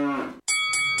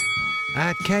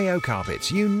 At KO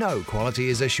Carpets, you know quality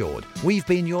is assured. We've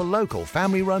been your local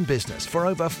family-run business for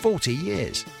over 40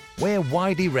 years. We're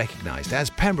widely recognised as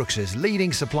Pembrokeshire's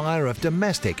leading supplier of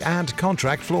domestic and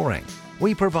contract flooring.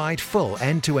 We provide full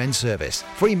end-to-end service,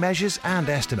 free measures and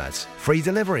estimates, free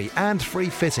delivery and free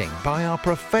fitting by our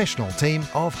professional team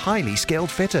of highly skilled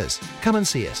fitters. Come and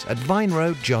see us at Vine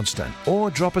Road, Johnston,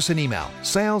 or drop us an email,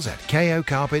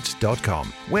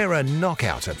 sales@kocarpets.com. We're a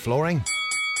knockout at flooring.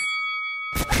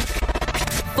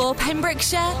 For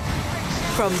Pembrokeshire,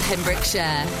 from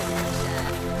Pembrokeshire.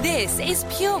 This is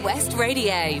Pure West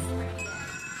Radio.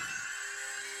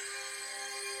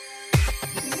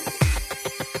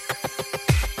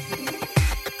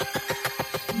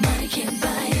 Money can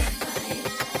buy it.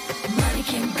 Money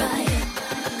can buy it.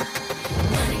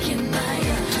 Money can buy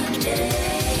your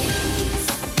days.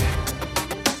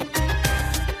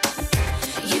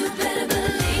 You better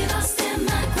believe I'll stand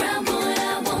my ground, boy.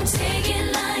 I won't take it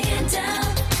lying down.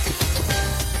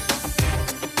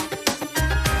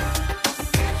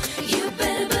 You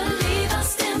better believe I'll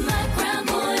stand my ground,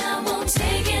 boy. I won't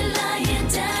take it lying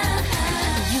down.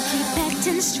 You keep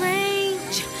acting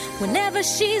strange whenever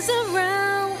she's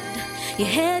around. You're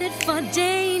headed for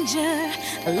danger,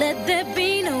 let there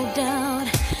be no doubt.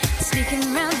 Sneaking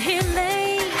around here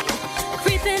late,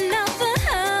 creeping out the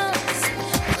house.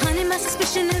 Honey, my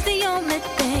suspicion is the only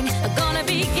thing I'm gonna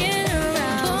be getting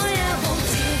around. Boy, I won't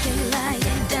take it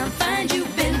lying down. Find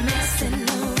you've been messing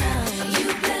around. You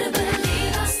better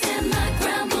believe I'll stand my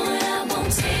ground, boy. I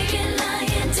won't take it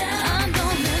lying down. I'm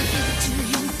gonna give it to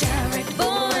you direct.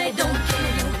 Boy, don't give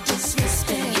me no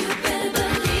disrespect. You better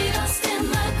believe I'll stand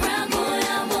my ground, boy.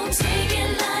 I won't take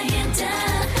it lying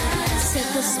down. Said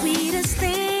the sweetest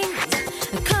things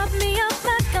and caught me off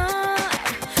my guard.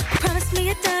 Promised me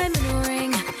a diamond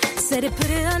ring. Said he put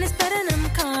it on his platinum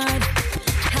card.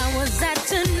 How was I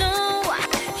to know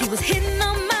he was hitting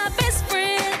on my best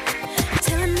friend?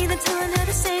 Telling me, then telling her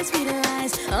the same sweet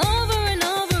lies over and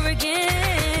over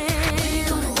again. When you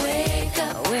gonna wake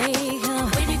up? Wake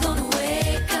up. When you gonna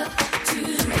wake up to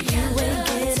You ain't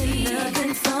getting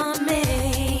nothing from me.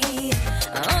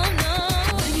 Oh no.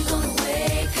 When you gonna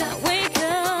wake up? Wake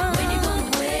up. When you gonna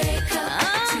wake up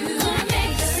to I'm gonna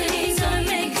make you see, gonna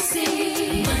make you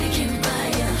see. Money can buy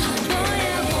a heart. Boy,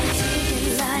 I won't take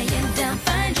it lying down.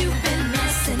 Find you've been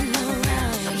messing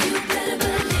around. You better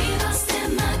believe I'll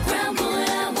stand my ground, boy.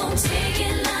 I won't take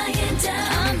it lying down.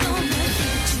 I'm gonna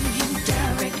give it to you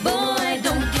direct. Boy,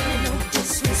 don't give me no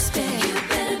disrespect. You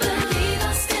better believe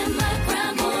I'll stand my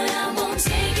ground, boy. I won't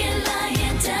take it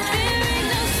lying down. There ain't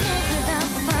no smoke without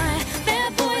fire. That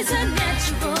boy's a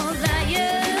natural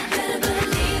liar. You better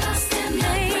believe I'll stand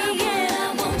my ground, boy. I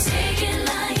won't take it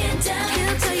lying down.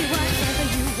 He'll tell you whatever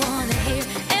you wanna hear.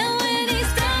 And when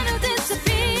he's done, he'll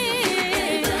disappear. You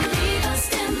better believe I'll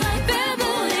stand my ground,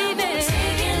 boy. I won't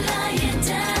take it lying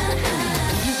down.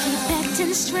 You keep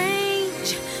acting strange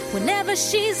whenever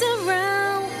she's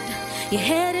around. You're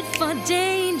headed for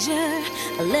danger,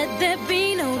 let there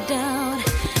be no doubt.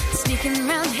 Sneaking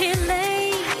around here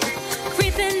late,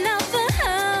 creeping out the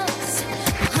house.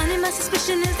 Honey, my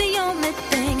suspicion is the only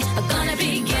thing I'm gonna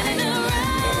be getting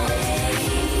around.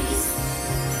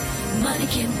 Money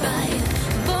can buy it.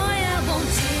 Boy, I won't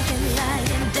take it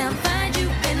lying down. Find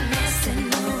you've been messing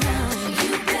around.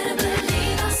 You better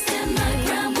believe I'll stand my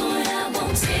ground, boy. I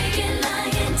won't take it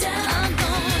lying down. I'm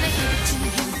gonna give it to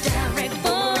you direct.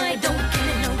 Boy, don't give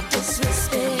me no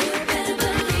disrespect. You better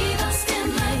believe I'll stand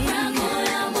my ground, boy.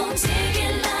 I won't take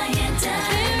it lying down.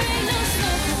 There ain't no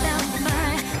smoke without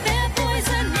fire. That boy's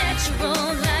a natural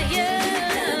liar. You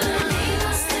better believe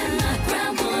I'll stand my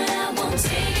ground, boy. I won't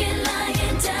take it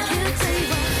lying down. He'll tell you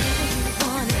whatever you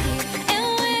wanna hear. And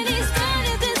when he's done,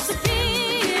 he'll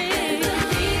disappear. You better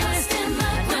believe I'll stand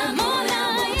my ground, boy. I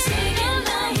won't take it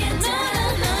lying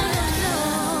down.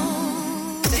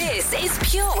 This is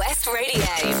Pure West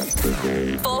Radio.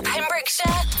 For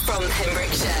Pembrokeshire, from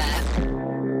Pembrokeshire.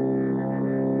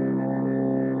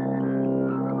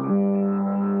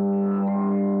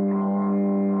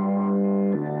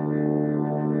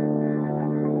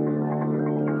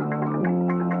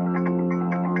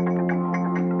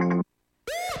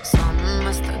 Something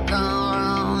must have gone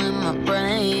wrong in my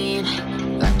brain.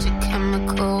 Got your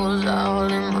chemicals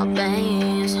all in my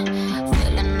veins.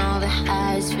 Feeling all the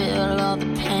highs, feel all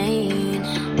the pain.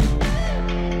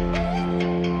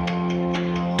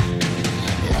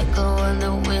 Let go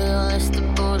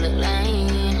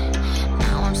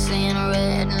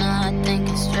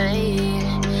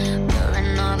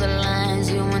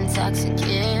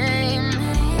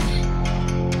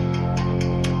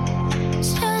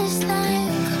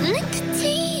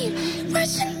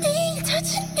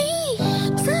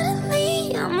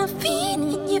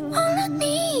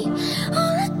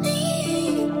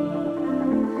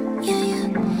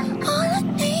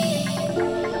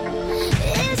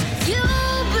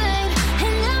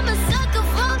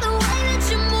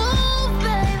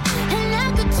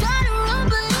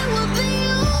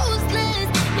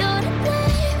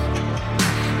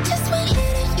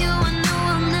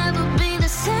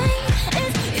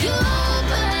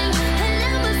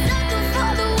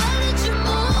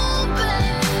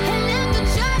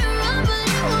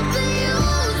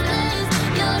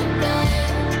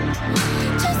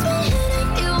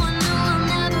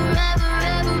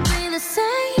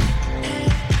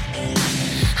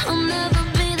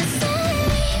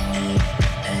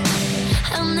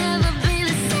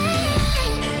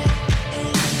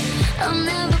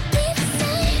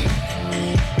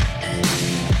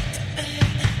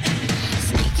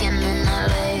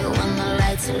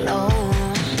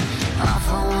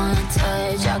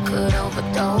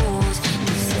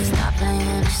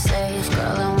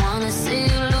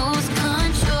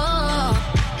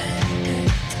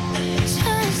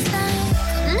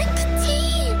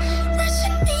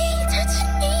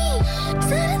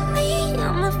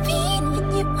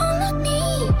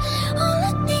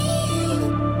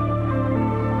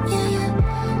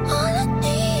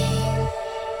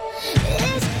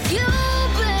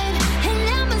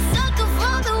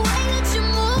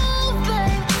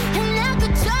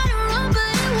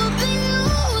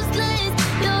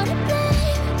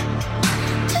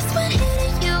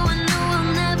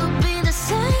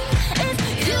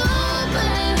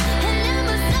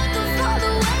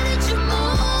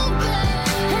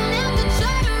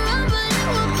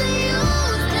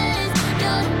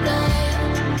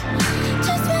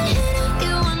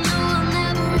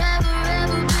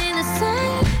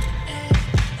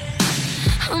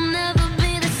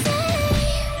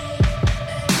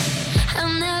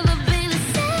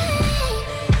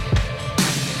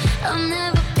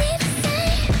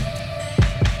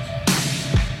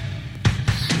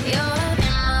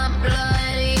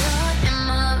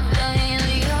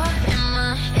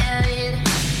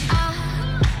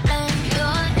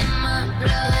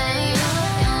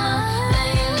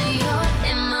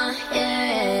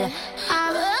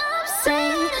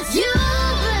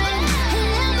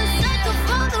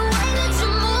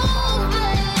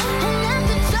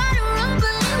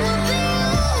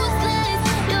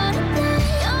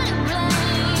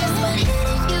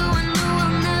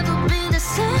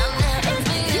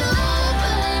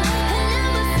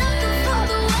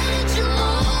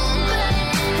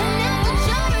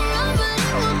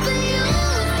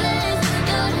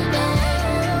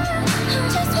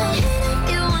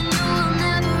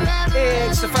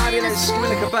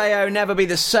Cabello, Never Be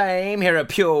the Same, here at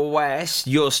Pure West,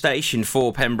 your station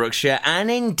for Pembrokeshire, and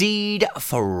indeed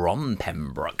from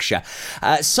Pembrokeshire.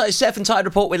 So, Surf and Tide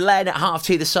Report with Len at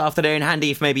 2:30 this afternoon. Handy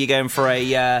if maybe you're going for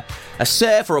a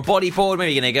surf or a bodyboard.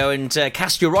 Maybe you're going to go and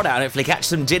cast your rod out and hopefully catch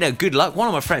some dinner. Good luck. One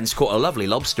of my friends caught a lovely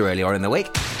lobster earlier in the week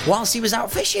whilst he was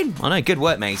out fishing. I know, good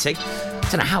work, matey.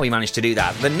 Don't know how he managed to do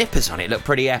that. The nippers on it look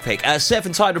pretty epic. Surf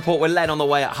and Tide Report with Len on the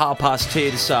way at 2:30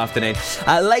 this afternoon.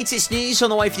 Latest news on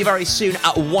the way for you very soon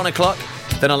at 1 o'clock.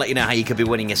 Then I'll let you know how you could be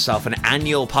winning yourself an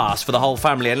annual pass for the whole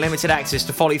family and limited access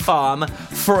to Folly Farm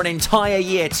for an entire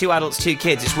year. 2 adults, 2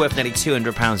 kids. It's worth nearly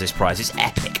 £200, this prize. It's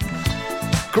epic.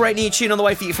 Great new tune on the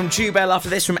way for you from Jubel after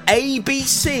this from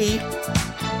ABC.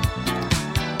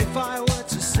 If I were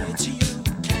to say to you,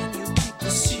 can you keep the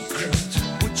secret?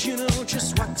 Would you know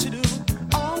just what to do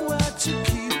or where to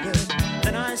keep it?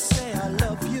 Then I say I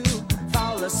love you,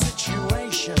 foul the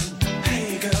situation.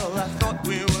 Hey girl, I thought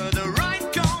we were the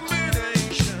right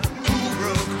combination. Who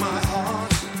broke my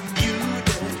heart? You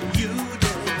did.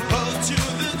 Hold to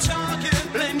the target,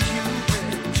 blame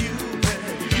Cupid.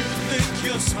 You think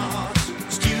you're smart,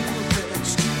 stupid.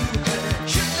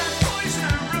 Shoot that poison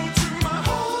arrow to my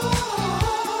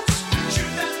heart.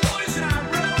 Shoot that poison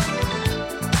arrow.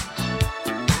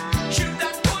 Shoot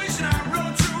that poison arrow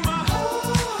to my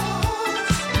heart.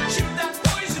 Shoot that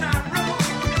poison arrow.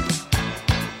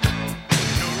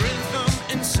 No rhythm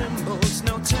in cymbals,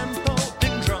 no tempo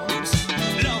in drums.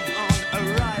 Love on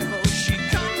arrival, she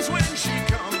comes when she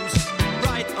comes.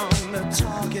 Right on the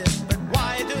target, but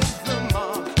wide of the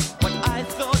mark. What I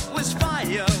thought was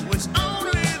fire was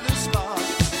only the spark.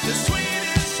 The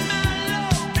sweetest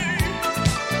melody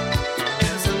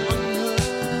is an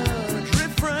unheard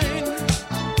refrain.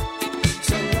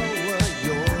 So lower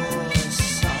your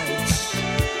sights.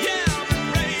 Yeah,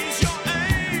 raise your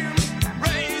aim.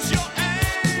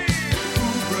 Who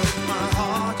broke my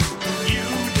heart? You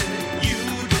did.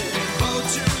 Go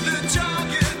to the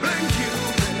target, blame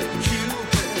Cupid.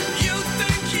 You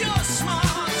think you're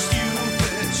smart,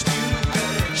 stupid.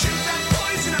 Shoot that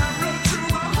poison arrow to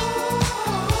my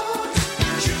heart.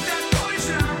 Shoot that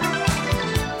poison arrow.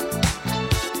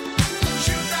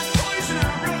 Shoot that poison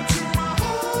arrow to my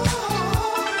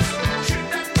heart. Shoot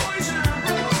that poison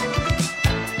arrow.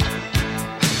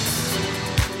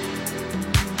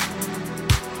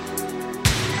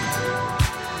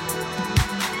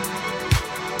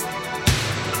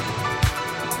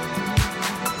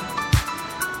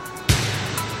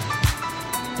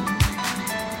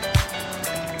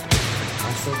 I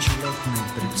thought you loved me,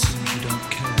 but it seems you don't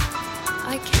care.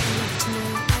 I care enough to know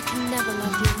I can never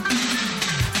love you.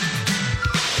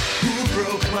 Who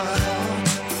broke my heart?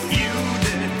 You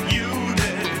did.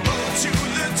 Go to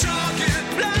the target,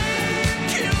 blame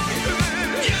Cupid.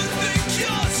 You think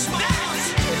you're smart,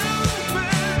 stupid.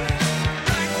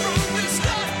 Right from the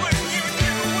start when you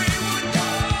knew we would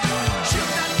part. Shoot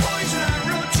that poison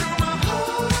arrow to my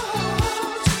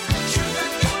heart. Shoot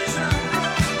that poison arrow.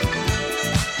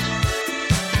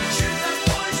 Shoot that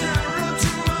poison arrow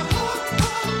to my heart.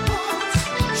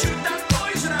 Shoot that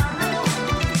poison arrow.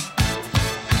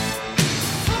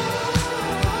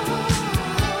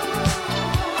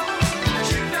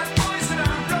 Shoot that poison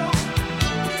arrow.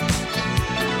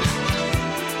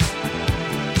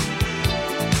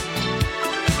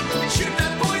 Shoot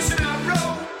that poison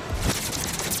arrow.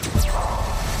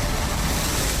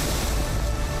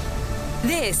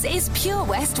 This is Pure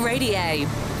West Radio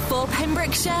for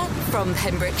Pembrokeshire from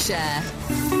Pembrokeshire.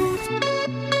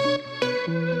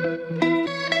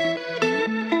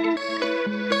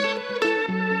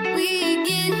 We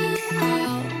get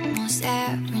almost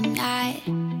every night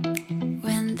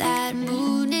when that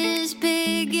moon is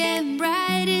big and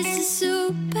bright. It's a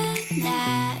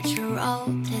supernatural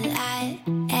delight.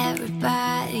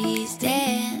 Everybody's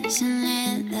dancing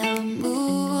in the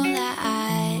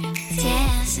moonlight,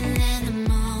 dancing in the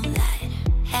moonlight.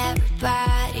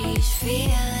 Everybody's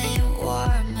feeling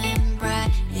warm and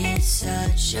bright. It's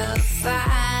such a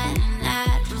fine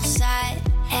natural sight.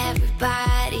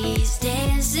 Everybody's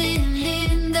dancing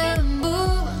in the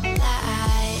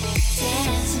moonlight,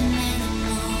 dancing in the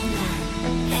moonlight.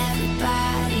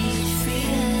 Everybody's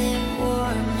feeling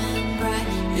warm and bright.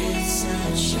 It's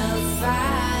such a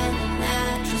fine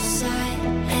natural sight.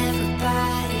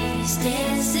 Everybody's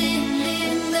dancing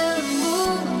in the moonlight.